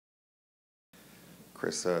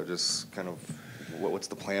Chris, just kind of what's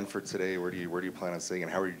the plan for today? Where do you plan on staying,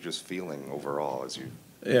 and how are you just feeling overall as you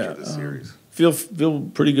enter this series? Feel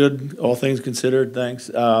pretty good, all things considered. Thanks.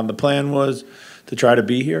 The plan was to try to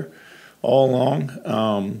be here all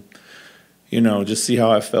along. Just see how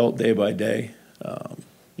I felt day by day. And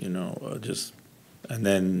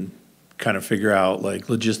then kind of figure out like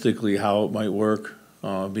logistically how it might work,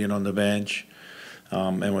 being on the bench,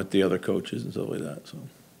 and with the other coaches and stuff like that. So.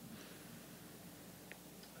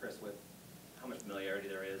 Chris, with how much familiarity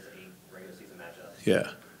there is, 8 regular season matchups, Yeah.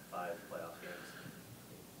 5 playoff games,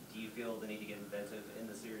 do you feel the need to get inventive in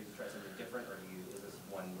the series to try something different, or is this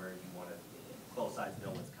one where you want to, both sides know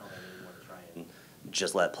what's coming and you want to try and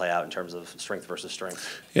just let it play out in terms of strength versus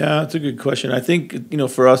strength? Yeah, that's a good question. I think,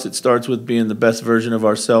 for us, it starts with being the best version of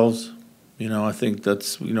ourselves. I think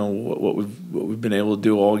that's, what we've been able to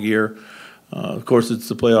do all year. Of course, it's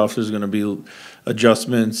the playoffs. There's going to be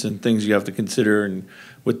adjustments and things you have to consider. And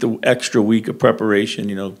with the extra week of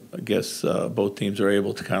preparation, I guess both teams are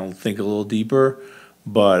able to kind of think a little deeper.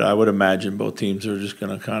 But I would imagine both teams are just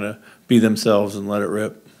going to kind of be themselves and let it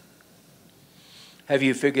rip. Have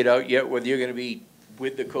you figured out yet whether you're going to be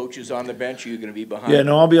with the coaches on the bench, or you're going to be behind? Yeah,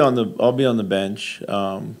 no, I'll be on the bench.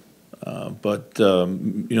 But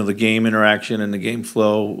the game interaction and the game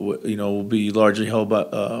flow, will be largely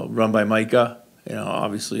run by Micah.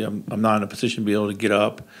 Obviously, I'm not in a position to be able to get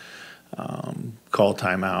up, call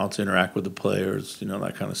timeouts, interact with the players,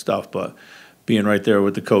 that kind of stuff. But being right there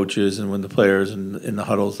with the coaches and with the players and in the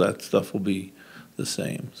huddles, that stuff will be the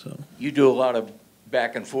same. So you do a lot of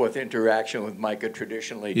back and forth interaction with Micah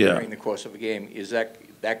traditionally during the course of a game. Is that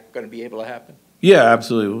going to be able to happen? Yeah,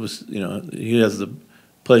 absolutely. It was, he has the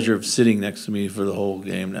pleasure of sitting next to me for the whole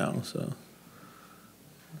game now. So,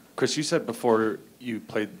 Chris, you said before you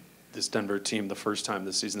played this Denver team the first time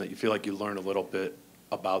this season that you feel like you learned a little bit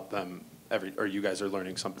about them or you guys are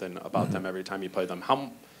learning something about them every time you play them.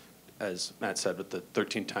 How, as Matt said, with the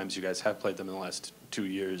 13 times you guys have played them in the last 2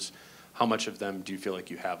 years, how much of them do you feel like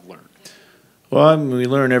you have learned? Well, we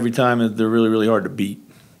learn every time that they're really, really hard to beat.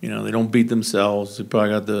 They don't beat themselves. They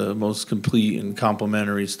probably got the most complete and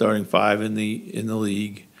complementary starting 5 in the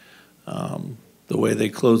league. The way they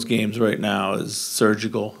close games right now is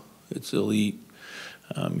surgical. It's elite.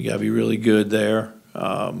 You got to be really good there.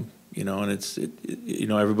 And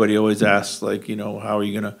everybody always asks, like, how are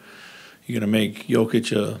you gonna make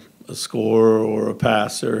Jokic a scorer or a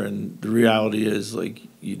passer? And the reality is, like,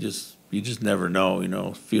 you just never know.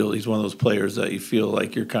 He's one of those players that you feel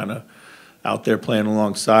like you're kind of out there playing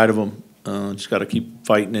alongside of him. Just got to keep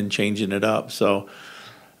fighting and changing it up. So,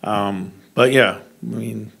 but yeah,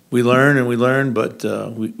 we learn, but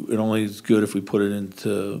it only is good if we put it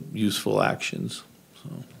into useful actions. So.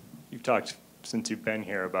 You've talked since you've been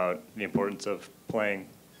here about the importance of playing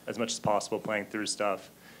as much as possible, playing through stuff.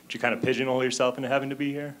 Did you kind of pigeonhole yourself into having to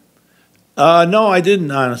be here? No, I didn't,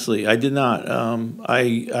 honestly. I did not.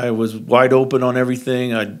 I was wide open on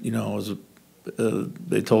everything.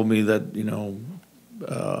 They told me that,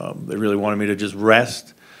 they really wanted me to just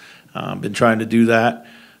rest. Been trying to do that.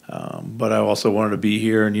 But I also wanted to be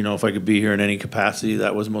here, and, if I could be here in any capacity,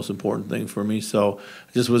 that was the most important thing for me. So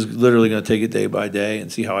I just was literally going to take it day by day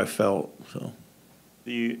and see how I felt. So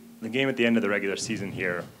the game at the end of the regular season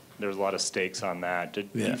here, there was a lot of stakes on that. Did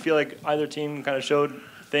you feel like either team kind of showed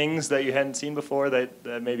things that you hadn't seen before that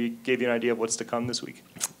maybe gave you an idea of what's to come this week?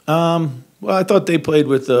 Well, I thought they played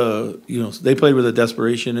with a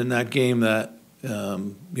desperation in that game that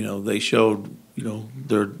they showed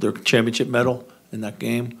their championship medal in that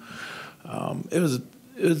game. It was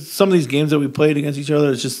some of these games that we played against each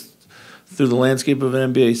other. It's just through the landscape of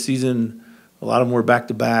an NBA season, a lot of them were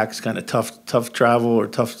back-to-backs, kind of tough travel or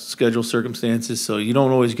tough schedule circumstances. So you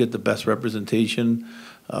don't always get the best representation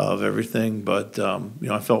of everything. But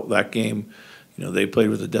I felt that game, they played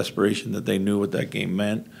with a desperation that they knew what that game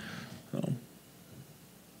meant. So.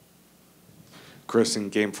 Chris, in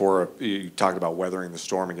Game 4, you talked about weathering the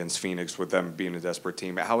storm against Phoenix with them being a desperate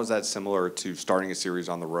team. How is that similar to starting a series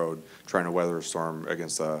on the road, trying to weather a storm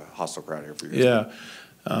against a hostile crowd here for you guys?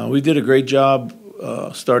 Yeah, we did a great job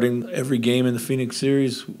starting every game in the Phoenix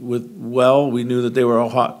series well. We knew that they were a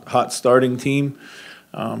hot starting team.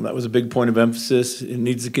 That was a big point of emphasis. It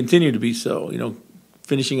needs to continue to be so.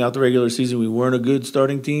 Finishing out the regular season, we weren't a good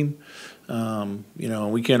starting team.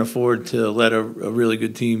 We can't afford to let a really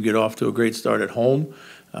good team get off to a great start at home.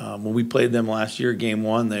 When we played them last year, Game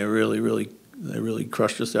 1, they really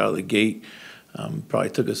crushed us out of the gate. Probably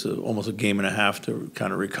took us almost a game and a half to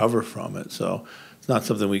kind of recover from it. So it's not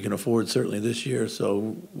something we can afford certainly this year.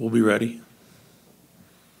 So we'll be ready.